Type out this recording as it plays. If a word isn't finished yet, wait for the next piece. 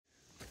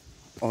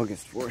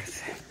August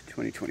 4th,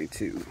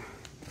 2022.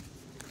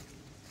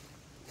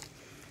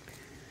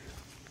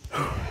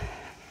 I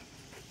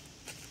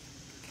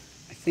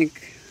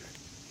think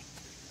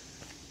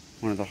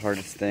one of the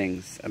hardest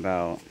things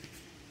about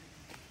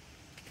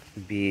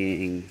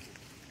being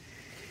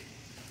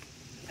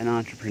an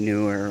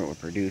entrepreneur or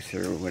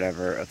producer or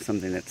whatever of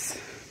something that's,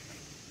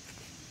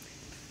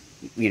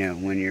 you know,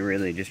 when you're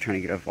really just trying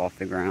to get off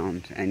the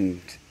ground, and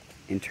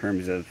in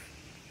terms of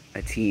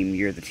a team,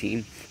 you're the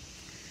team,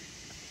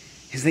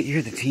 is that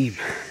you're the team.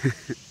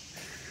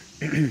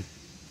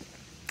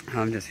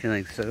 I'm just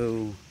feeling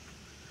so,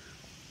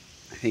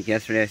 I think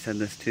yesterday I said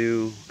this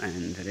too,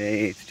 and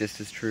today it's just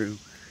as true,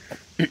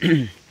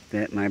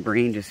 that my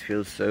brain just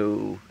feels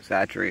so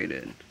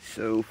saturated,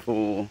 so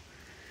full,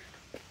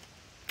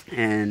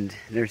 and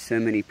there's so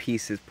many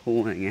pieces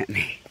pulling at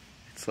me.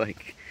 It's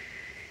like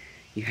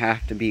you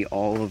have to be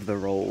all of the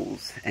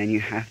roles, and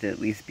you have to at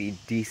least be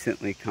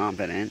decently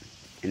competent.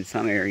 In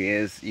some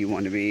areas you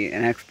want to be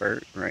an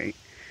expert, right?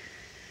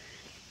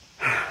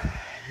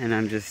 And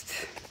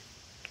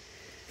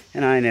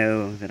I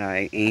know that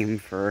I aim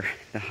for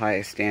the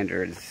highest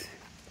standards,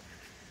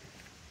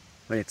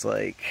 but it's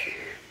like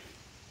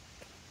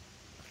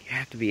you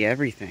have to be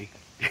everything.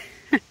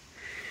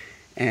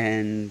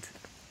 and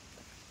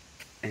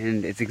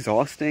it's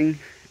exhausting,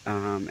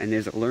 and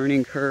there's a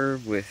learning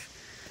curve with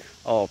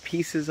all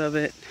pieces of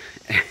it.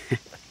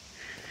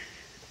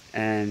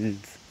 And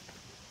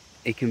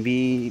it can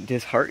be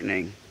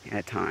disheartening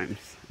at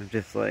times. I'm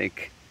just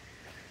like,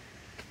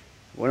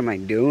 what am I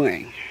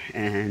doing?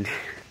 And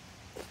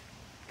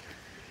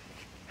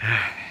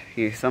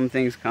some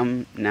things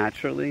come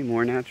naturally,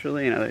 more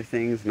naturally, and other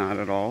things not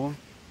at all.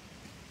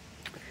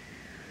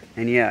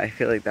 And yeah, I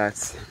feel like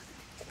that's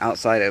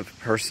outside of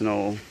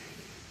personal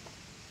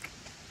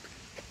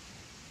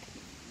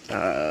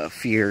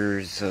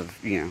fears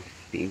of, you know,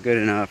 being good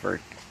enough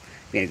or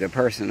being a good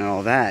person and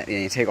all that.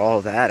 And you take all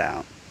of that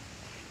out.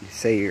 You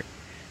say you're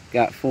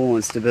got full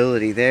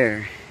instability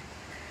there.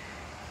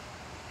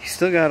 You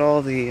still got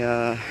all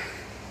the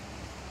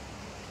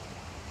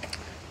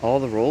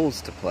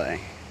roles to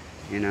play,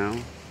 you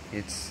know?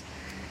 It's,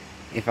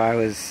 if I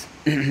was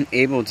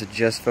able to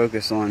just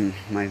focus on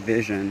my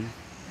vision,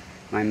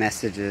 my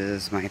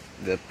messages,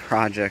 the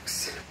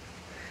projects,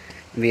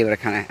 and be able to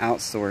kind of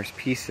outsource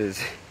pieces,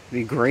 it'd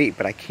be great,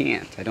 but I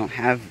can't. I don't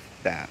have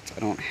that.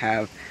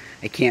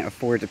 I can't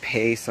afford to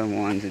pay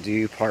someone to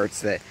do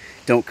parts that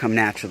don't come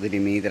naturally to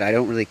me, that I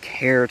don't really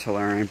care to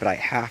learn, but I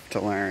have to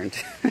learn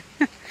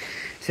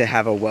to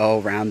have a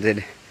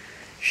well-rounded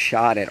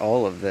shot at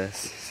all of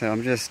this. So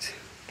I'm just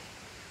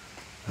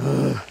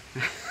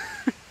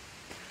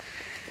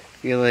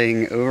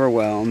feeling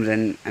overwhelmed.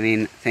 And I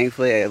mean,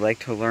 thankfully I like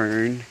to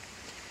learn,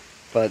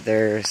 but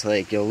there's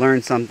like, you'll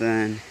learn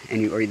something,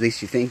 and or at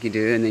least you think you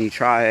do, and then you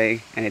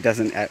try and it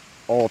doesn't at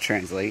all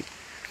translate.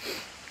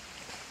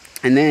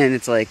 And then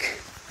it's like,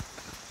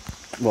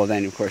 well,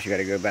 then of course you got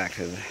to go back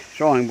to the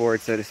drawing board,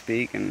 so to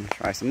speak, and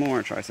try some more.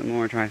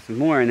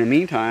 In the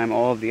meantime,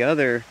 all of the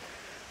other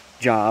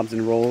jobs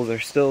and roles are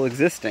still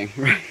existing,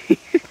 right?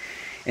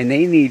 And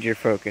they need your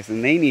focus,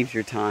 and they need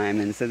your time.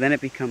 And so then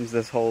it becomes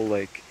this whole,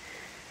 like,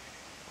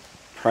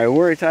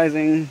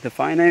 prioritizing the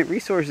finite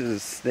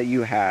resources that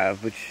you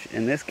have, which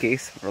in this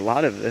case, for a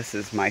lot of this,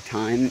 is my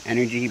time,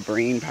 energy,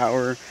 brain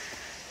power.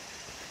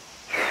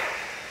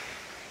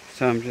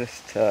 So I'm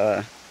just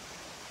trying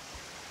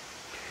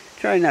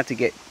not to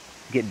get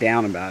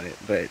down about it,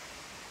 but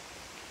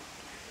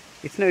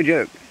it's no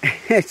joke.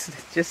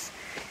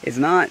 It's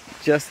not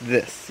just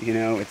this, you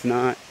know, it's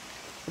not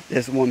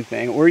this one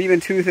thing, or even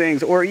two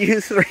things, or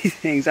even three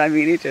things. I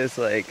mean, it's just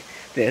like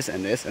this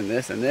and this and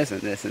this and this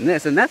and this and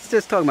this, and that's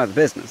just talking about the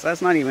business. That's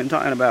not even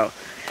talking about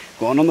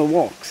going on the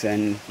walks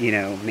and, you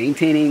know,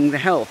 maintaining the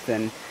health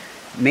and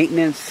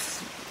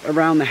maintenance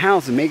around the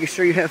house and making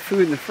sure you have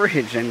food in the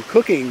fridge and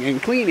cooking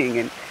and cleaning.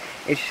 And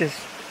it's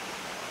just,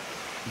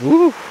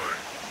 woo.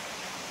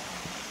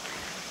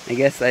 I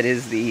guess that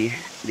is the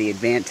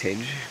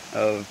advantage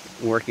of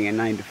working a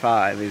 9 to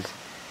 5, is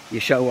you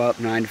show up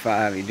 9 to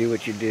 5, you do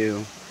what you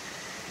do.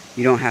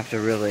 You don't have to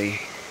really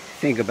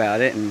think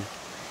about it and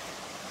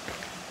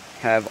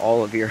have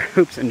all of your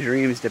hopes and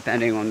dreams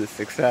depending on the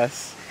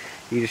success.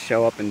 You just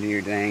show up and do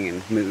your thing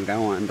and move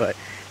on. But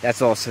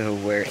that's also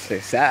where it's so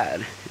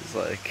sad. It's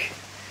like,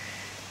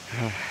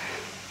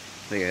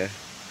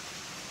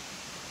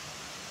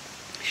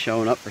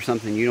 showing up for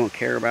something you don't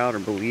care about or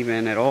believe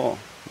in at all.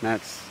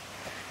 And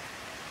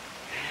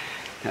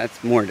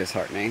that's more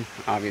disheartening.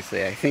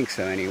 Obviously, I think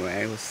so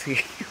anyway. We'll see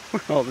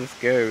where all this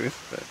goes.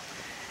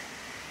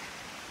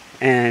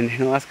 And in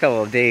the last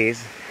couple of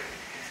days,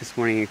 this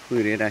morning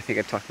included, I think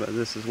I talked about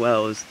this as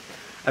well, is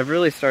I've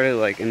really started,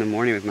 like, in the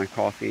morning with my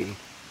coffee,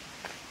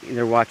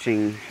 either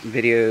watching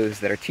videos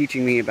that are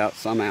teaching me about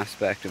some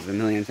aspect of the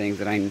million things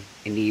that I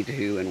need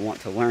to and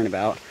want to learn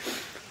about,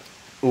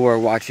 or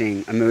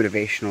watching a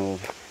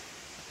motivational,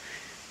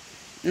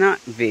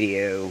 not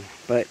video,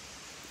 but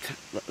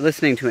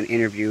listening to an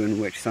interview in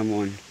which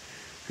someone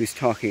who's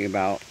talking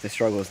about the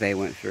struggles they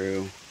went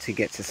through to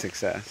get to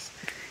success.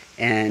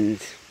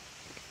 and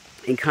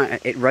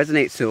it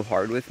resonates so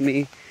hard with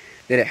me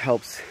that it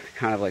helps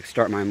kind of like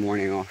start my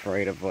morning off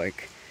right, of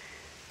like,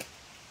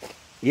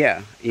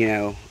 yeah, you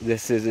know,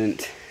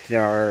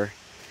 there are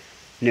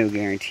no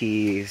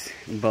guarantees,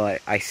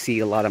 but I see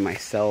a lot of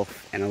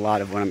myself and a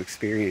lot of what I'm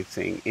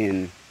experiencing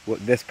in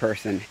what this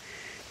person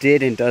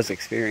did and does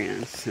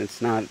experience.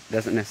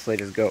 Doesn't necessarily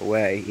just go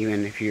away,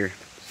 even if you're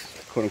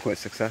quote unquote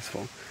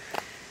successful.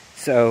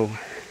 So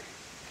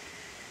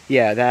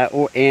yeah,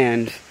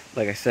 and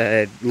like I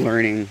said,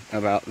 learning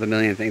about the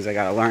million things I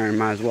gotta learn.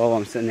 Might as well,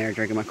 I'm sitting there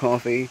drinking my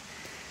coffee,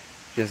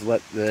 just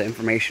let the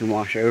information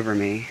wash over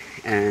me,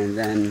 and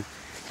then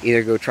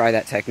either go try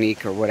that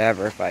technique or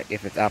whatever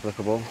if it's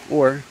applicable,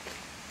 or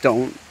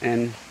don't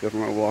and go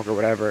for a walk or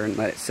whatever and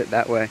let it sit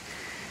that way.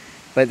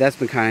 But that's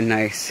been kind of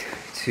nice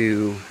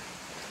to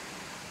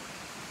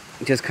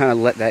just kind of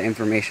let that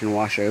information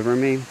wash over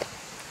me.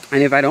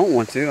 And if I don't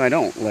want to, I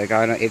don't. Like,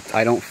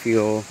 I don't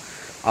feel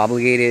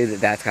obligated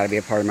that that's got to be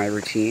a part of my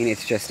routine.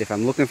 It's just if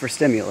I'm looking for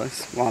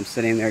stimulus while I'm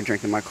sitting there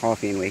drinking my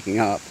coffee and waking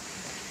up,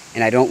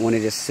 and I don't want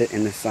to just sit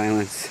in the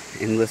silence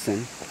and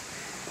listen,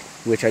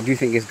 which I do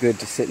think is good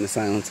to sit in the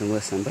silence and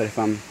listen. But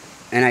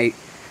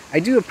I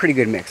do a pretty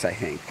good mix, I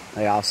think.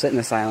 Like, I'll sit in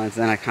the silence,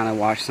 then I kind of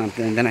watch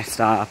something, then I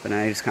stop, and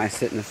I just kind of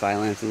sit in the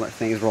silence and let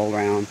things roll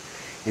around,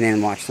 and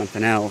then watch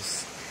something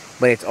else.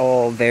 But it's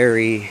all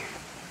very,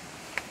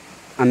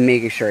 I'm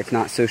making sure it's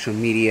not social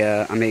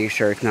media, I'm making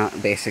sure it's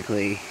not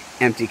basically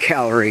empty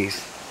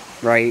calories,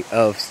 right,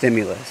 of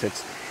stimulus.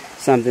 It's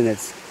something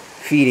that's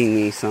feeding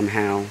me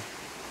somehow,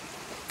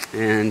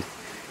 and I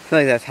feel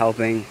like that's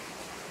helping,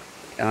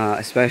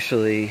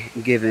 especially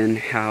given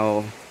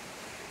how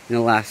in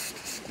the last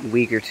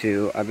week or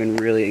two I've been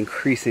really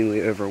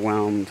increasingly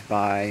overwhelmed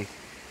by,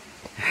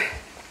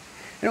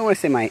 I don't want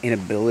to say my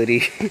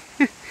inability,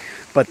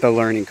 but the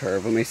learning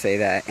curve, let me say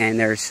that. And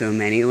there's so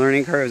many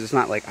learning curves. It's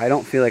not like, I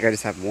don't feel like I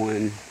just have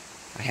one.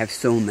 I have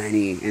so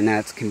many, and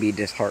that can be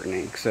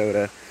disheartening. So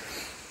to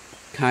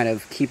kind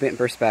of keep it in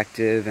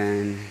perspective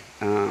and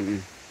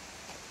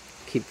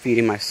keep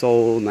feeding my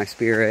soul, my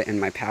spirit, and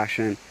my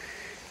passion,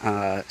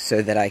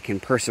 so that I can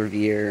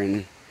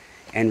persevere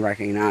and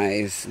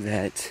recognize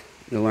that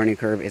the learning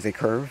curve is a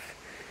curve.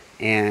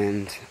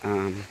 And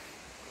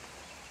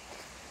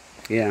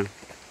yeah.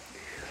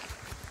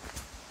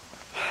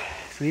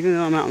 So even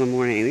though I'm out in the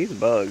morning, these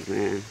bugs,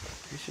 man,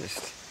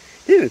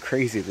 it's been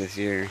crazy this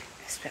year.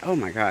 Oh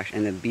my gosh,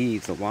 and the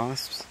bees, the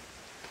wasps,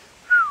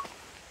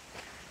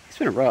 it's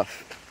been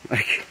rough.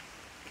 Like,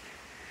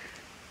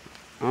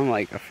 I'm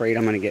like afraid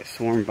I'm gonna get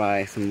swarmed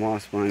by some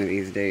wasps one of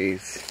these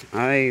days.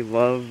 I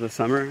love the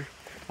summer,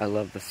 I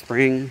love the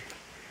spring,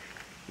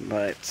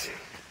 and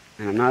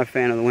I'm not a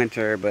fan of the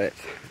winter, but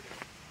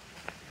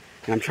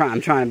I'm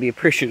trying to be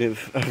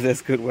appreciative of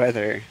this good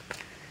weather.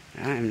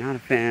 I am not a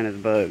fan of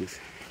the bugs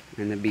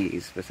and the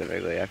bees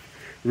specifically. I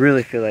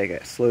really feel like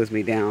it slows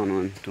me down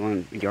on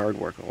doing yard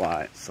work a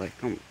lot. It's like,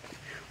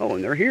 oh,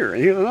 and they're here,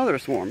 and here's another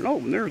swarm. Oh,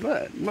 and there's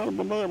that. Blah,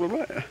 blah, blah, blah,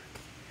 blah.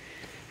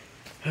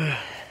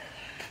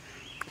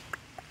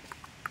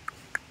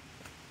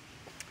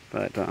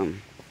 But,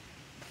 come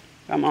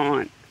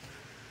on.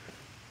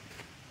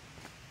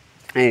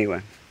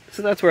 Anyway,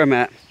 so that's where I'm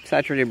at.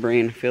 Saturated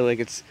brain. I feel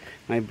like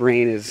my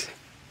brain is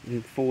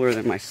fuller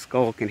than my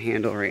skull can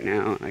handle right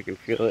now. I can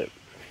feel it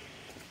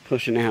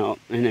pushing out,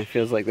 and it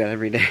feels like that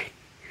every day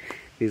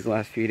these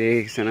last few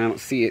days, and I don't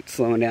see it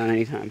slowing down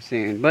anytime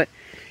soon. But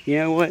you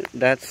know what,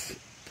 that's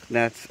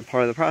a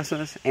part of the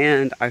process.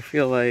 And I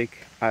feel like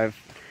I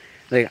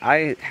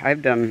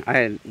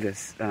had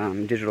this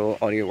digital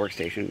audio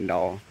workstation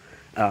DAW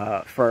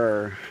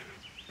for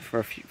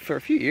a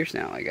few years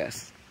now, I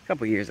guess, a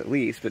couple years at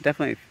least, but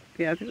definitely,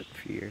 yeah, I think a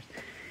few years.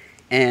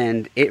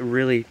 And it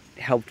really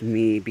helped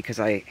me because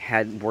I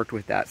had worked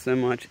with that so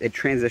much. It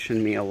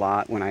transitioned me a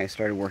lot when I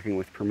started working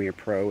with Premiere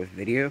Pro with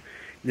video.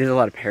 There's a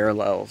lot of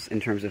parallels in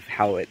terms of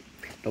how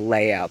the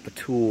layout, the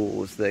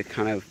tools,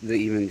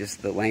 even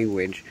just the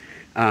language.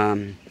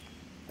 And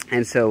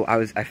so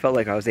I felt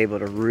like I was able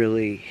to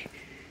really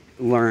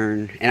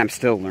learn, and I'm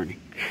still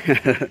learning,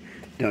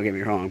 don't get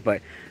me wrong,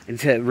 but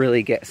to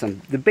really get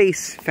the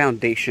base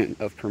foundation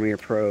of Premiere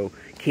Pro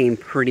came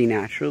pretty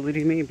naturally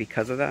to me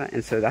because of that.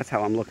 And so that's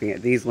how I'm looking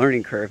at these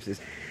learning curves.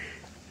 Is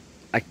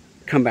I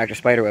come back to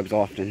spiderwebs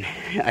often.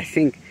 I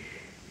think,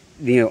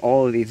 you know,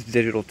 all of these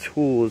digital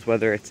tools,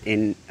 whether it's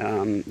in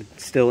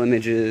still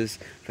images,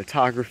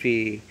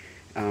 photography,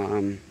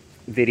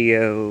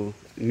 video,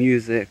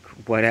 music,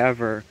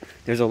 whatever,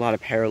 there's a lot of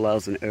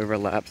parallels and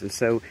overlaps. And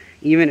so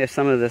even if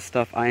some of this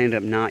stuff I end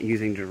up not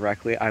using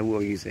directly, I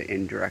will use it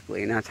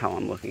indirectly. And that's how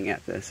I'm looking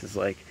at this, is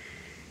like,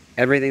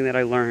 everything that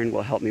I learn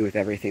will help me with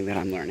everything that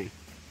I'm learning.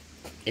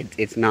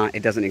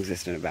 It doesn't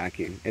exist in a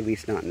vacuum, at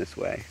least not in this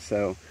way.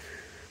 So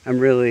I'm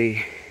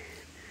really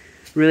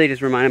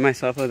just reminding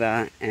myself of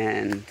that,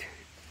 and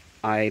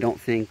I don't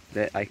think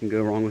that I can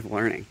go wrong with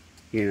learning.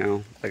 You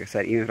know, like I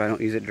said, even if I don't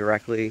use it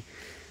directly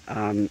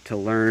to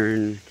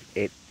learn,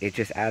 it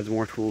just adds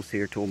more tools to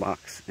your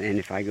toolbox. And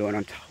if I go in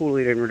a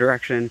totally different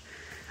direction,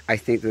 I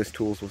think those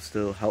tools will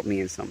still help me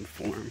in some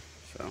form.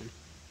 So,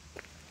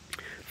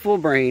 full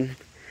brain,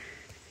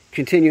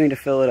 continuing to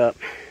fill it up.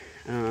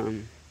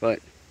 But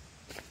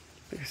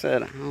like I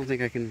said, I don't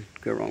think I can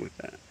go wrong with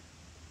that.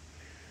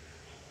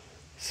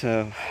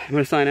 So I'm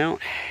going to sign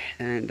out,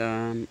 and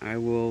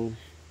I'll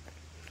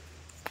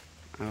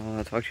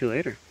talk to you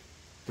later.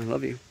 I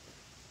love you.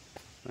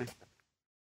 Bye.